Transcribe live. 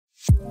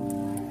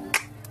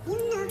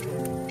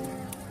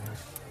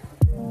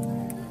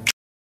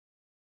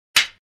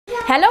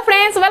Hello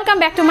friends welcome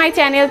back to my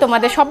channel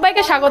तुम्हारे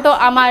सबाइके स्वागत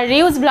आमार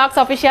रिउज ब्लग्स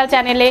अफिशियल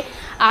चैनेले।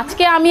 आज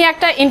के आमी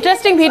एक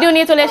इंटरेस्टिंग भिडियो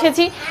निये चले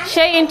एसेछि।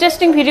 सेई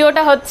इंटरेस्टिंग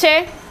भिडियोटा होच्छे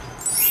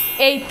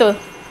एई तो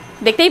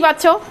देखतेई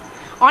पाच्छो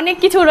अनेक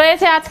किछु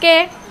रयेछे।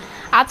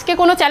 आज के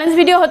कोनो चैलेंज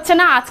भिडियो होच्छे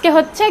ना, आज के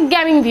होच्छे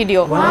गेमिंग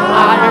भिडियो।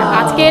 और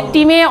आज के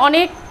टीमे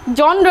अनेक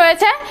जन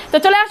रयेछे, तो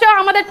चले आसो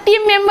आमादेर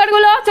टीम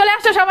मेम्बारगुलो, चले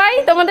आसो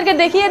सबाई तोमादेरके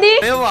देখিয়ে दिই।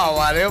 আরে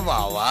বাবা রে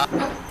বাবা,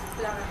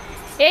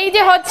 এই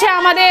যে হচ্ছে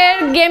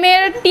আমাদের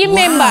গেমের টিম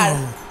মেম্বার,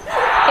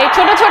 এই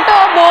ছোট ছোট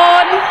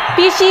বোন,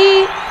 পিসি,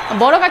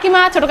 বড়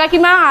কাকিমা, ছোট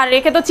কাকিমা, আর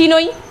রেখে তো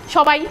চিনোই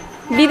সবাই,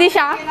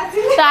 বিদিশা।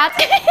 তো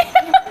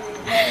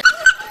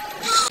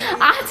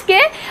আজকে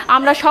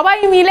আমরা সবাই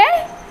মিলে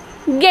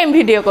গেম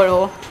ভিডিও করব।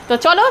 তো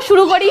চলো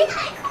শুরু করি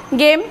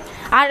গেম।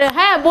 আর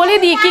হ্যাঁ বলে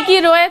দিই কি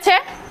রয়েছে,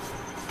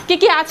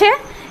 কি আছে।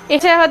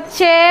 এটা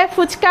হচ্ছে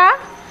ফুচকা,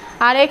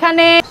 আর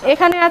এখানে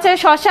আছে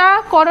শসা,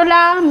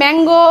 করলা,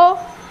 ম্যাঙ্গো,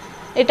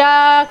 এটা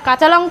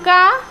কাঁচা লঙ্কা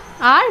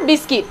আর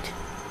বিস্কিট।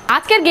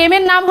 আজকের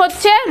গেমের নাম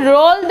হচ্ছে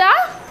রোল দা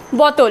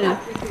বোতল।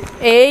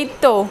 এই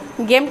তো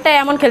গেমটা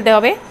এমন খেলতে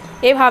হবে,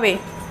 এভাবে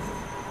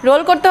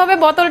রোল করতে হবে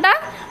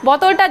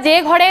বোতলটা যে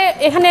ঘরে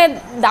এখানে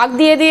দাগ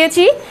দিয়ে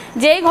দিয়েছি,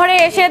 যেই ঘরে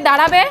এসে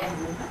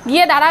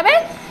গিয়ে দাঁড়াবে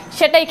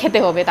সেটাই খেতে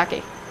হবে তাকে।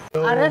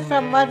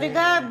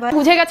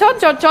 বুঝে গেছো?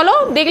 চলো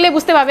দেখলে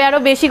বুঝতে পারবে আরো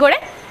বেশি করে।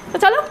 তো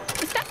চলো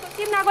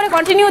স্কিপ না করে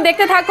কন্টিনিউ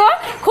দেখতে থাকো,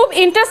 খুব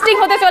ইন্টারেস্টিং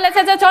হতে চলেছে।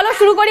 যে চলো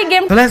শুরু করি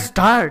গেম। Let's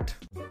start.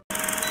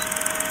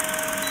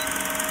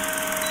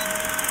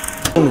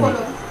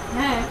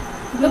 হ্যাঁ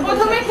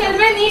প্রথমে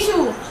খেলবে নিশু।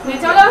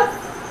 চলো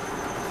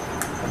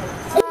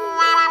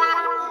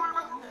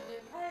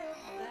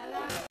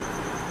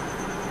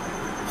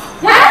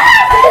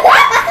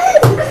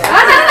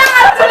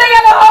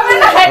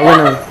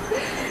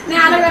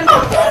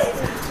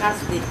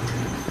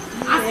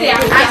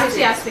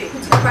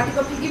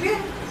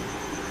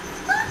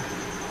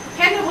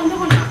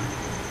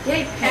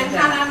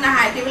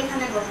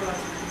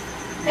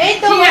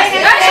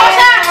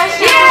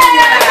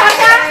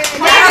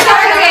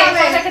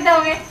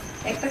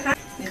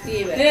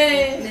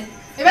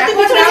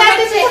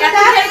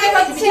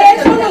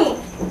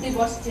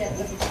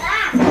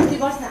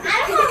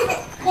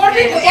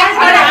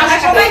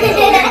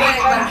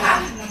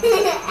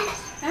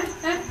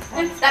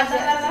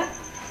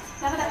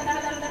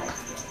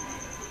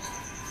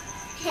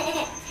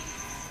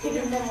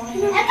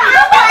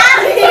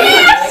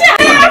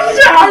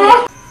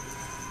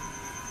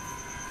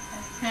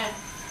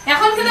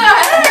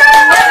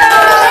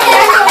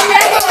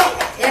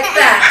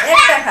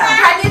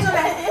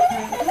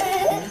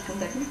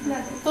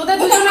তোদের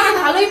দুজনে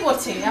ভালোই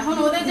পড়ছে এখন,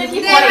 ওদের যে কি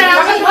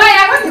করে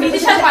এখন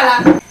বিদিশার পালা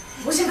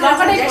বসে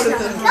লকাটাই করে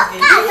তো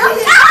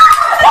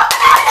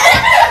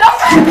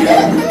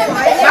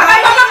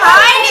বাবা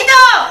হয়নি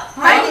তো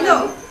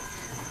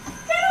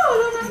কেন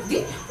হলো না দিদি?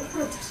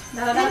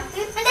 দাদা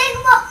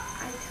দেখবো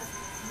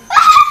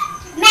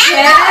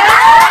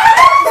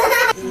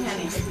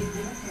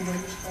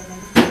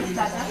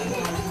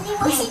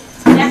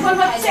এখন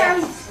হচ্ছে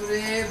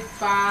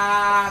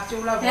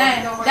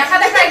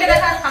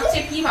দেখা খাচ্ছে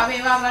কিভাবে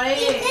বাবারে।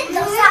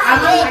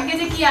 আমার ভাগ্যে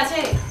যে কি আছে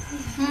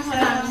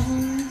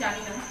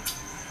জানি না।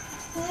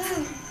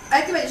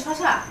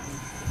 শশা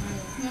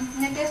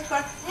টেস্ট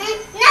কর।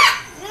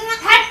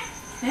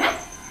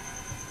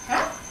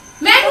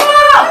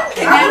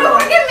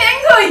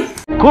 ম্যাঙ্গোই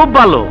খুব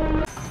ভালো।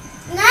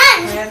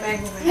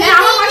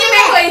 আমার ভাগ্যে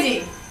ম্যাঙ্গো এই যে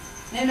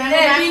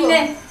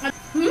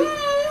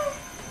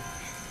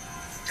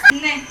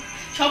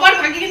সবার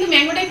ভাগ্যে কিন্তু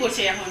ম্যাঙ্গোটাই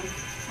পড়ছে এখন,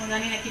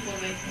 জানি না কি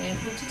করবে।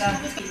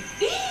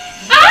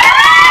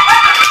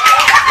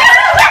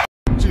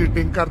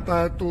 चीटिंग करता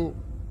है तू,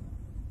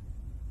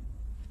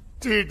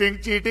 चीटिंग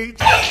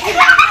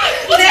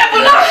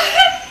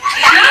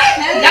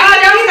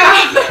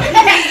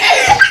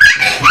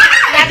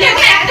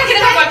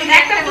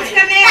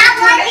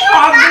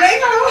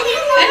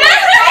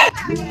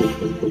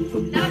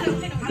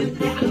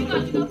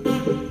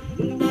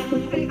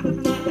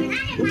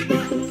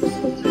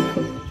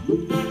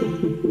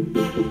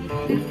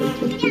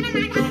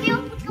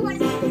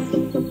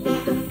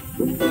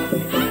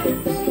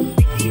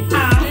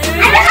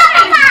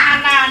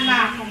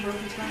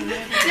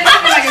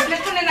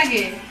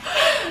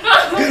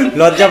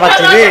লজ্জা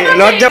পাচ্ছি রে,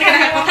 লজ্জা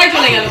কোথায়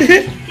চলে গেল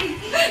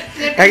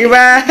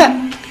কাকিমা?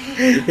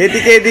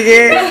 এদিকে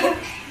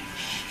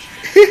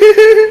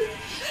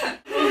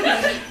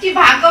কি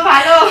ভাগ্য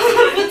ভালো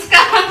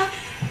ফুচকা।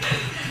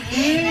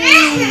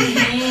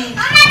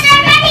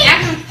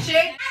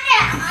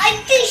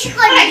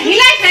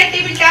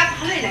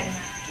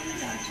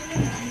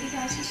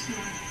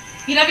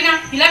 হিলাবি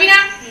না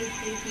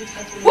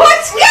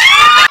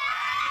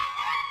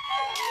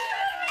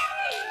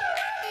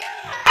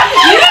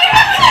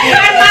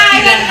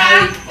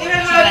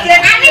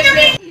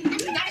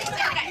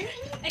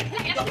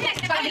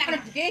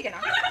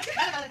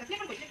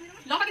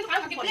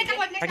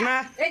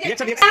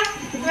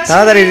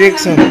তাড়াতাড়ি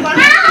রিঅ্যাকশন।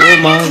 ও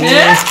মা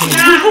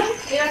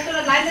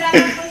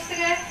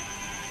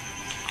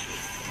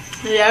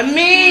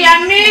ইয়াম্মি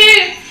ইয়াম্মি।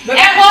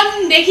 এখন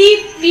দেখি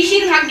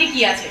পিসির ভাগ্যে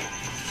কি আছে।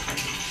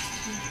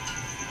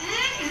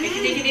 দেখি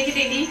দেখি দেখি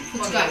দেখি।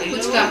 ফুচকা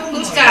ফুচকা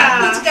ফুচকা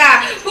ফুচকা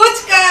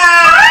ফুচকা।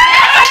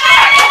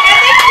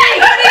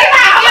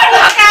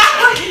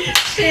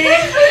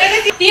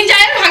 তিন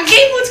চারের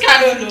ভাগ্যেই ফুচকা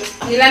হলো।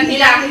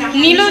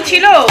 নীলু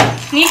ছিল,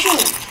 নিশু।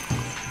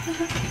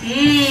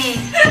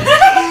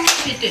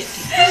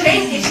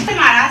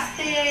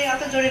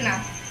 অত জোরে না।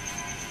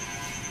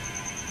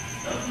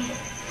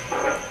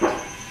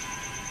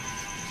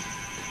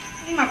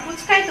 মা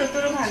ফুচকাই তো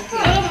তোর ভাগ্য।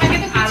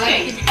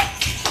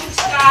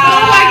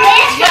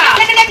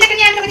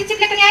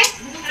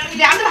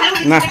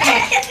 না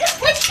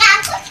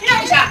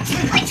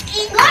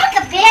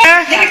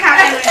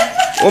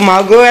ও মা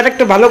গো, আর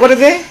একটু ভালো করে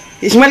দে,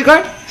 স্মাইল কর,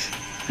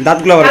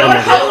 দাঁতগুলো আবার কর,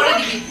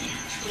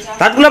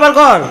 দাঁতগুলো আবার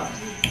কর।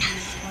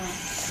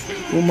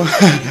 ও মা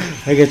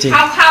হয়ে গেছে।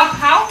 খাও খাও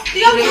খাও।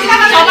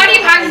 সবারই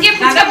ভাগ্যে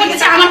ফুচকা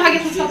পড়তেছে, আমার ভাগ্যে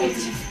ফুচকা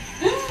পড়তেছে।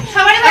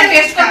 সবারই ভাগ্যে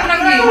টেস্ট করব না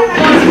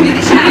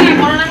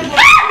কি?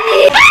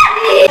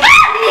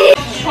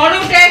 সরু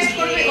টেস্ট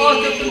করবে। ও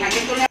তো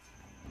ভাগ্যে তো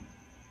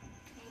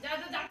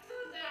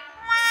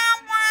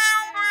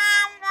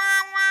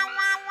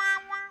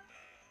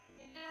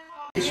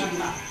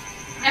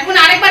এখন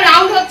আরেকবার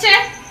রাউন্ড হচ্ছে।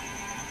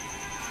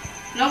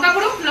 লঙ্কা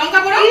পুরো লঙ্কা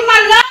পুরো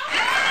মারলা।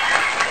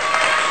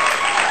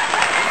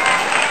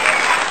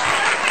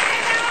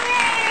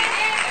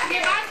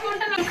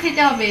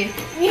 খেতে হবে।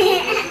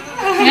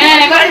 হ্যাঁ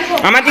এবার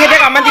আমার দিকে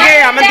দেখ, আমার দিকে,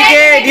 আমার দিকে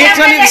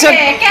রিঅ্যাকশন রিঅ্যাকশন।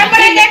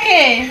 ক্যামেরা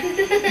দেখে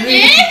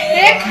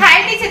এ খাই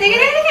নিচে দেখে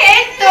দেখে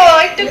এই তো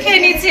একটু খেয়ে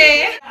নিচে।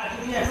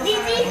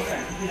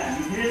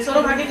 সরো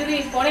ভাগে যদি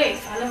পড়ে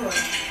ভালো হবে।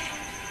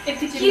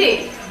 একটু কি রে?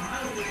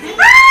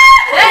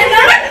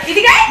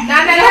 এদিকে না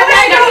না না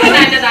না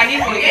এটা দাগি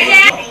পড়ে গেছে।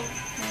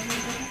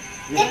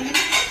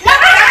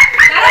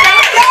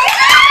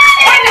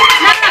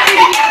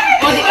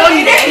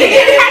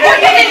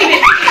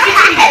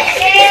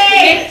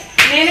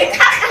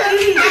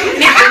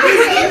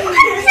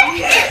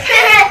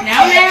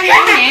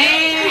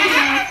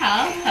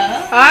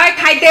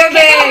 খাইতে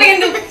হবে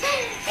কিন্তু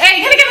এই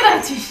এখানে কেন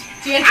দাঁড়াচ্ছিস?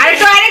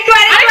 আরেকটু আরেকটু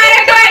আরেকটু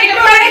আরেকটু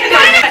আরেকটু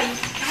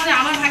তাহলে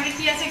আমার ভাগ্যে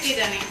কি আছে কে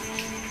জানে।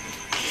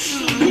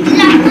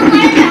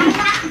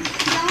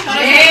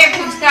 এ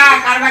ফুচকা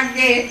কার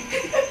ভাগ্যে?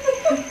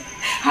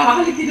 হাওয়া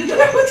খালি দিলে তো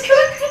ফুচকা।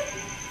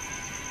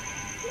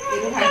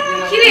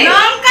 কি রে?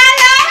 লঙ্কা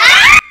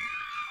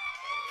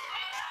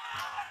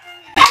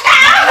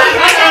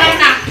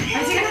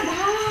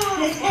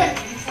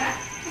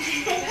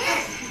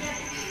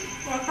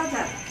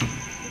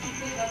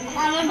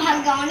আমার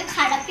ভাগ্য অনেক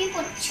খারাপই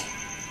করছে।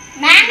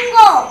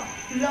 ম্যাঙ্গো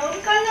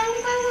লঙ্কা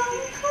লঙ্কা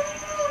লঙ্কা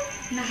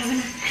না হবে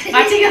না।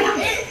 বাঁচি গেল।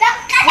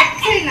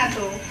 খাচ্ছেই না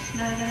তো।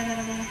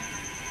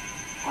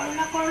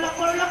 করলা করলা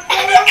করলা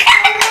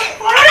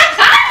করলা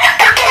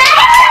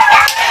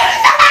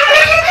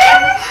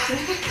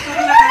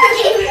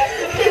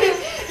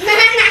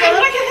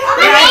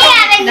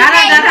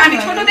দাঁড়া দাঁড়া আমি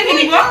ছোট দেখে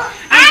নিব।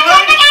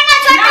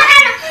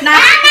 না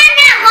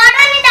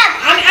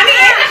আমি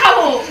এটা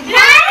খাবো।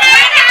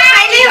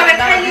 খাইলেই হবে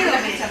খাইলেই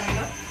হবে।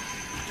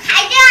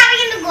 খাইতে হবে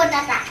কিন্তু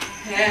গোটাটা।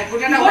 হ্যাঁ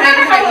গোটাটা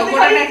গোটাটা খাইবো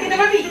গোটাটা খেতে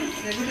পারবি?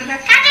 গোটাটা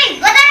খাবি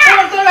গোটাটা।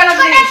 তোর বেলা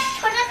দিস।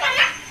 গোটাটা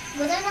না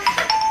গোটাটা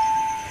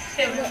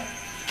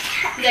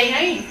যাই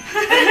নাই।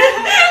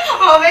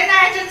 হবে না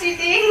এটা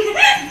চিটিং।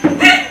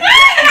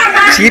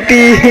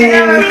 চিটিং।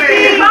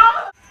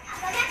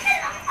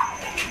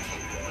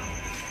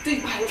 তুই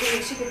ভালো করে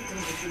এসে করতে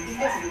হবে।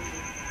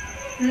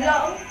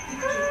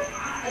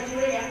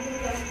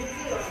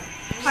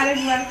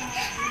 আরেকবার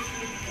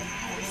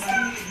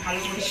ভালো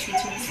করে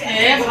শিখেছি।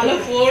 হ্যাঁ ভালো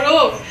পড়ো।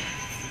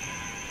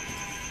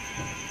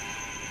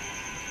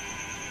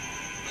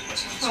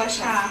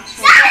 শশা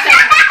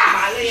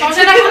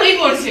শশাটা ভালোই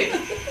পড়ছে।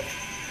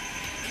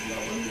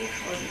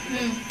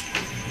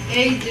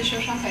 এই যে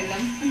শশা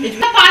খাইলাম।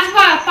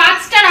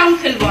 পাঁচটা রাউন্ড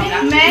খেলবো আমরা।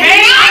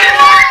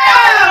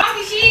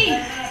 পিসি।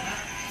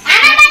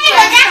 আমার বাড়ি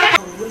গোটাটা।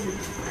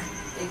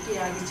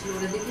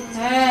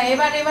 হ্যাঁ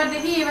এবার এবার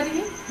দেখি এবার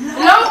দেখি।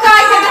 লঙ্কা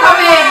খেতে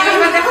হবে।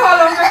 এবার দেখো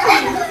লঙ্কা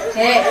খাই।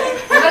 হ্যাঁ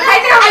এবার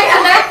খাইতে হবে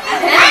এখানে।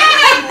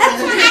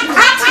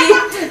 খাচ্ছি।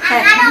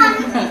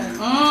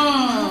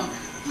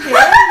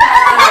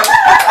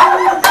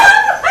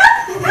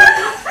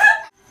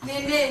 নে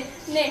নে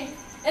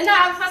নে না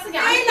ফার্স্ট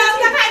গেম। এই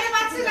লঙ্কা খাইতে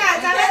পারছি না।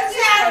 জ্বালাচ্ছি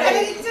আর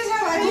ফেলে দিচ্ছে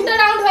সবাই। দুটো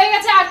রাউন্ড হয়ে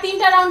গেছে আর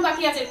তিনটা রাউন্ড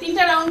বাকি আছে।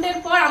 তিনটা রাউন্ডের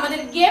পর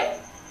আমাদের গেম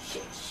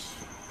শেষ।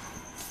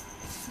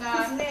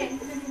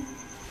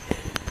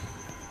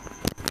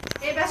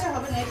 এই পাশে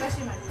হবে না এই পাশে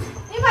মারবি।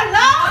 এবার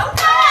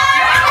লঙ্কা।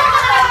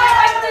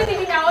 তুই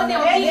দিবি না, ও দে,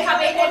 ও কি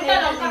খাবে, কোনটা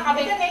লঙ্কা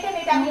খাবে?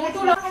 মোটু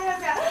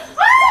লঙ্কা।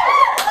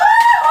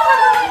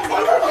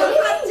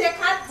 খাচ্ছে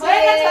খাচ্ছে।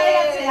 হয়ে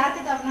গেছে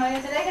হাতে দাও না হয়ে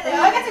গেছে রেখে দে।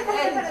 হয়ে গেছে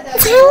খুলে ফেলে দাও।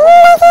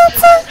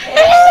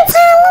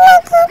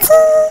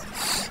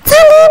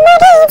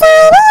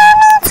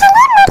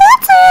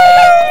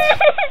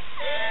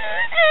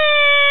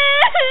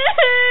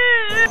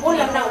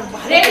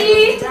 রেডি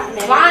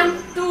 1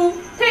 2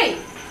 3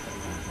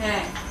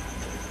 হ্যাঁ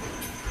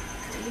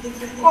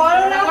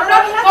করলা করলা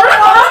করলা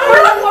করলা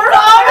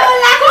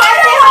করলা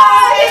খেতে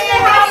হবে।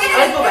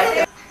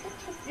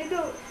 একটু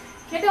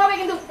খেতে হবে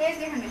কিন্তু এই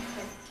যেখানে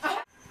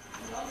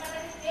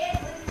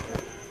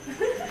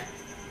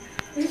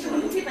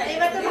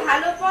এবার তো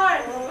ভালো পর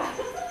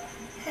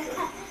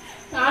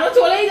আরো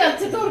চলেই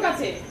যাচ্ছে তোর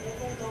কাছে।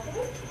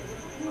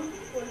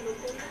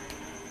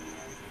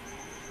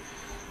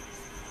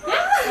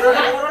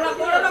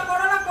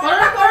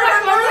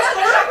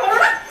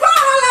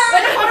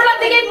 করলার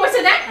দিকেই পড়ছে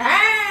দেখ,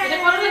 এটা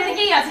করলার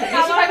দিকেই আছে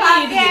বেশিরভাগই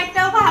এদিকে।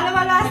 একটাও ভালো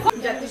ভালো আছে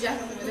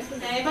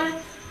এবার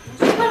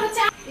এবার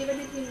হচ্ছে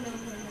এবারে তিন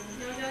নম্বর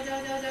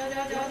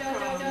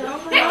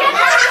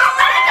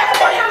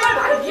আমার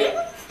ভাগ্যে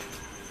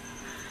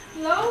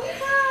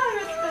লঙ্কা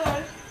তোর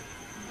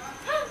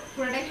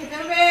পুরোটা খেতে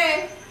হবে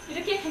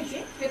এটা কে খাইছে?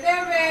 খেতে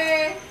হবে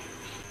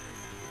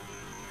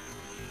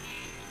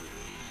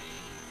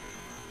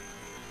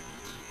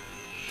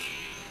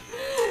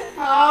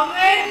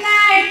হবে না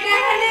এটা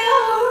হলো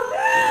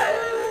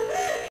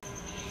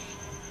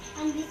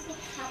আমি বেশি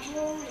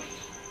খাবো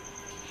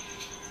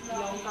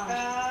লঙ্কা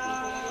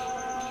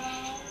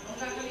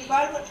খালি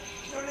বারবার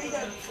চলেই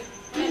যাচ্ছে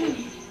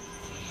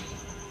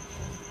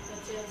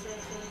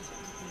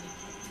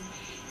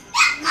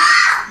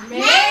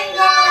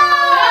ম্যাঙ্গো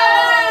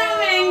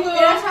ম্যাঙ্গো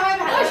এরা সবাই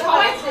ভালো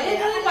সবাই পাচ্ছে।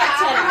 ভালো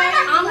পাচ্ছে না।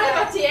 আমরা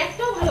পাচ্ছি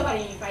একটাও ভালো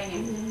পাইনি পাইনি।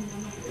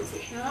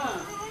 হ্যাঁ।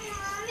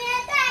 আমি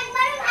তো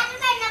একবারও ভালো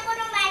পাই না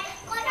কোনো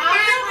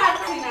আমিও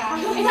পাচ্ছি না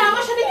এটা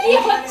আমার সাথে কি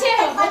হচ্ছে?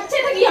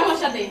 হচ্ছেটা কি আমার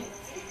সাথে?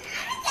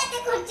 খেতে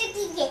করছে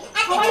কি যে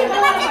এত সবাই ছোট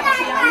ভালো বাচ্চা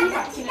পাচ্ছে, তো আমি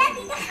পাচ্ছি না।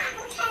 দিতে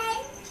খাবো খাই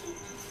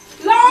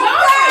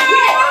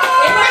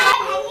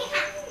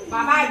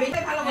বাবা বেশি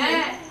ভালো বলে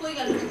হ্যাঁ, কই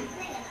গেল?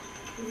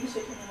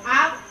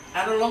 আপ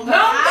আরো লঙ্কা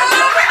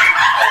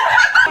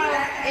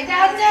এটা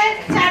হচ্ছে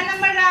 4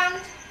 নাম্বার রাউন্ড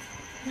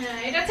হ্যাঁ,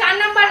 এটা 4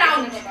 নাম্বার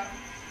রাউন্ড।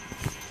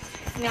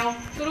 নাও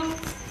শুরু।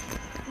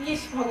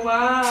 ইস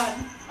ভগবান।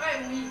 ওই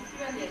মুই কি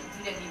বলে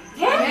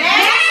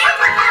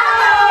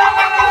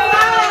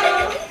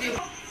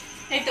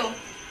এই তো।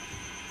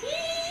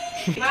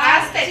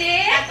 আস্তে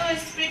এত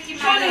স্পিড কি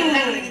মারলে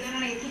লাগে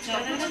নাকি ফুচকা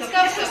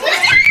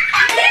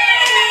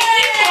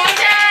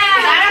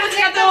দাঁড়া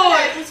ফুচকা তো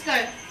ফুচকা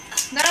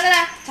দাঁড়া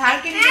দাঁড়া ঝাল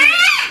কে নিয়ে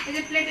এই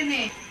যে প্লেটে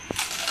নে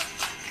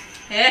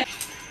হ্যাঁ,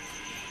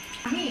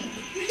 আমি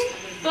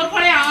তোর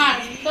পরে আমার।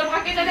 তোর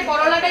ভাগ্যে যাতে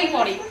করলাটাই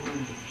পড়ে।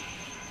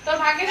 তোর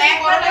ভাগ্যে যাতে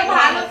একবার তো করলাটাই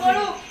ভালো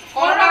করো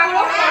করলা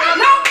করো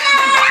করলা।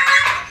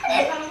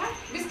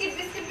 বিস্কিট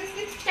বিস্কিট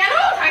বিস্কিট কেন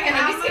থাকে না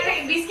বিস্কিট?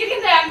 বিস্কিট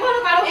কিন্তু একবারও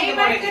কারো হতে এইবার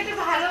পারে না। একটু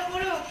ভালো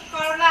করো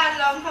করলা আর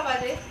লঙ্কা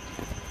বাদে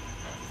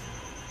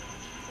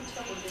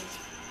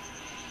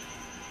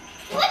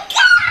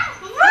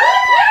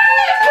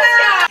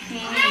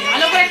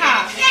ভালো করে খা।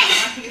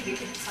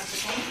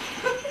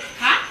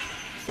 খা।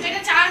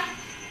 এটা চার।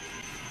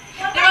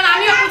 এবার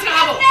আমিও ফুচকা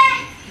খাবো।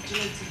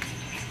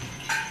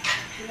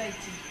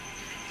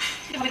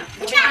 হবে না।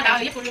 দাও,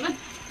 ইয়ে করবে না।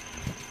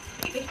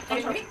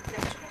 তবে সরবি?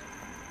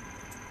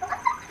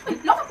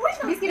 লঙ্কা পড়িস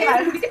না। বিস্কিট এবার।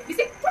 Biscuit,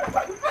 biscuit.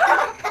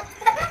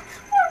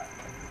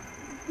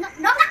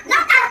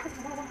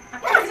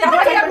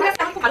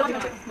 ভালো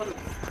আছে, বলো।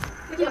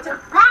 কি হচ্ছে?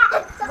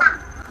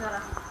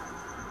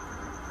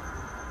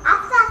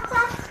 আচ্ছা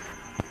আচ্ছা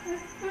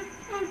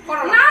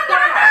না,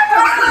 না,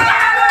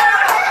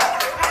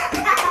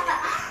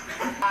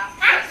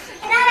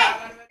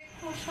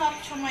 সব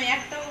সময়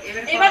একটা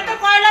এবার তো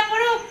কয়লা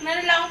পড়ুক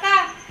নাহলে লঙ্কা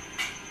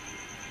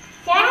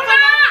পড়ো না।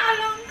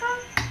 লঙ্কা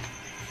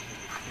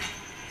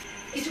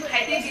কিছু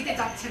খাইতে দিতে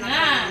চাচ্ছে না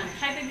হ্যাঁ,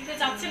 খাইতে দিতে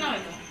চাচ্ছে না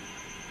হয়তো।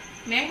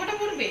 ম্যাঙ্গোটা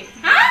পড়বে?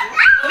 হ্যাঁ?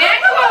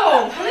 ম্যাঙ্গো!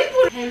 ভালোই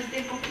পড়বে।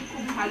 হেলথের পক্ষে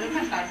খুব ভালো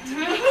না তার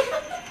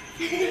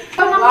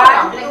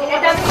এটা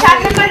এটা 4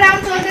 নাম্বার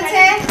রাউন্ড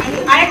চলতেছে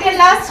আরেকটা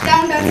লাস্ট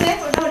রাউন্ড আছে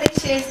ওটা হলে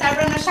শেষ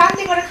তারপর আমরা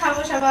শান্তি করে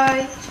খাবো সবাই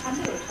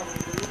শান্তি করে খাবো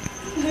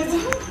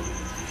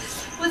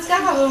ফুচকা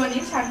খাবো মানে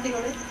শান্তি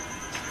করে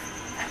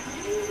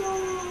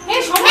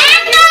এই সবাই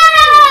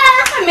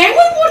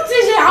ম্যাঙ্গো পড়ছে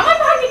যে আমার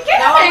ভাগ্যে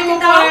কেন দাও, ম্যাঙ্গো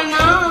দাও। পড়ে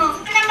না?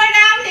 4 নাম্বার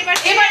রাউন্ড এবার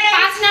এবার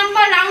 5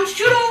 নাম্বার রাউন্ড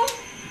শুরু।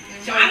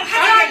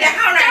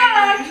 দেখাও না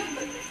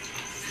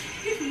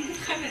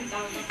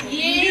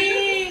ইয়ে,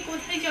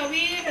 কোথায়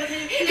যাবে?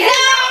 কোথায়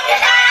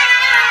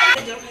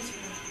যাবে?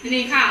 নে,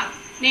 খা,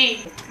 নে।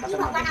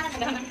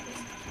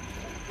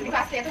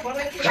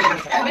 হবে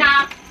না।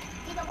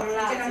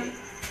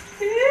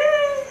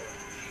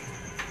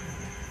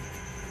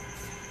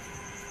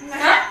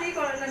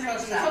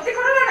 সত্যি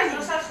করো না নাকি?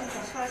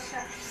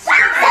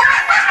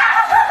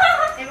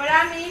 এবার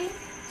আমি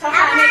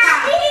শসা নে, খা।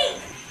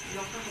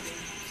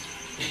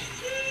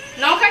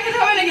 লঙ্কা খেতে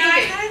হবে নাকি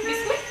তোকে?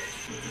 বিস্কুট?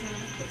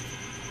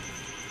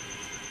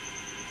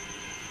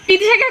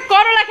 পিদিশাকে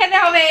করলা খেতে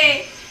হবে।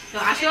 তো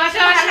আসো আসো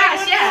আসো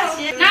আসো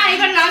আসো। না,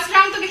 এবার লাস্ট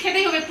রাউন্ড তোকে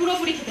খেতেই হবে,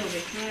 পুরোপুরি খেতে হবে।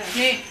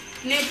 নে,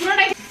 নে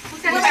পুরোটাই।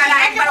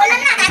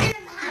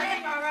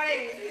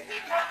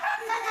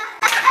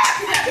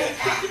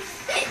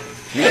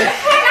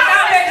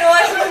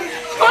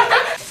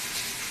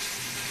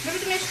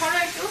 তুমি সরো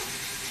একটু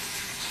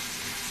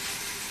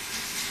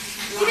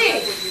কি রে?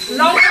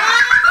 লঙ্কা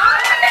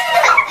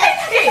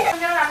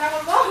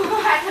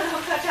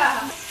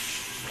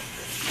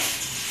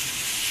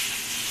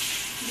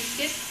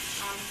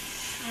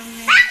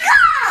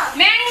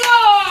ম্যাঙ্গো,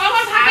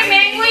 আমার ভাগে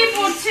ম্যাঙ্গোই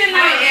পড়ছে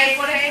না।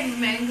 এরপরে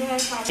ম্যাঙ্গো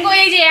ম্যাঙ্গো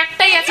এই যে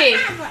একটাই আছে,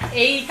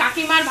 এই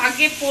কাকিমার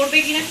ভাগ্যে পড়বে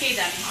কিনা কে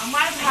জানে।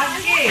 আমার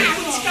ভাগ্যে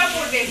ফুচকা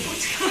পড়বে,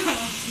 ফুচকা।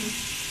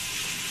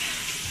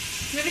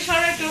 বেবি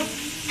সরো একটু।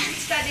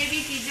 ফুচকা দেবী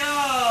কি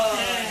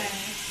জয়,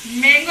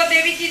 ম্যাঙ্গো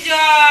দেবী কি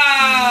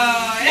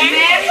জয়।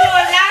 ম্যাঙ্গো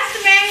লাস্ট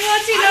ম্যাঙ্গো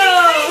ছিল,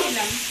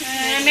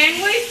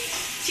 ম্যাঙ্গোই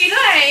ছিল,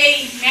 এই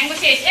ম্যাঙ্গো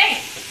শেষ।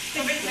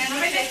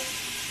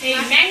 এই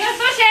ম্যাঙ্গো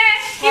তো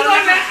শেষ, কি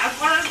করবে?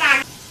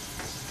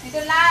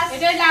 এটা লাস্ট,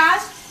 এটা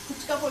লাস্ট।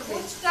 ফুচকা পড়বে,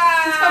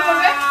 ফুচকা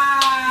পড়বে?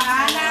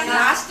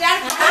 লাস্ট আর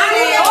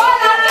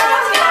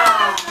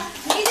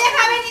নিজে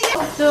খাবে নিজে।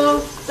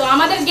 তো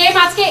আমাদের গেম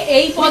আজকে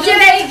এই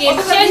পর্যন্তই, গেম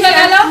শেষ হয়ে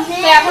গেল।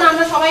 তো এখন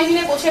আমরা সবাই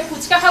মিলে বসে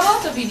ফুচকা খাবো।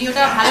 তো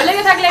ভিডিওটা ভালো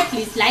লেগে থাকলে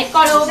প্লিজ লাইক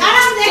করো,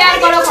 শেয়ার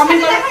করো,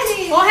 কমেন্ট করো।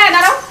 ও হ্যাঁ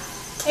দাঁড়াও,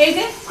 এই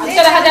যে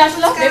ফুচকা দেখা যায়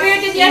আসলো, বেবি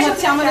এটা দিয়ে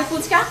আসছে আমাদের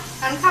ফুচকা।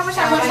 আর খাবো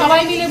এখন সবাই।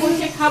 সবাই মিলে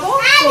বসে খাবো।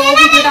 তো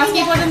ভিডিওটা আজকে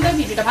এই পর্যন্ত।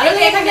 ভিডিওটা ভালো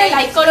লেগে থাকলে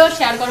লাইক করো,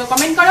 শেয়ার করো,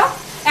 কমেন্ট করো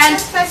এন্ড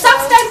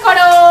সাবস্ক্রাইব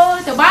করো।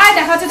 তো বাই,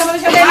 দেখা হচ্ছে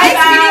তোমাদের সাথে নেক্সট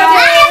ভিডিওতে।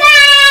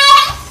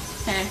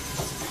 হ্যাঁ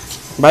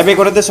বাই বাই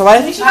করে দে সবাই।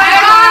 বাই।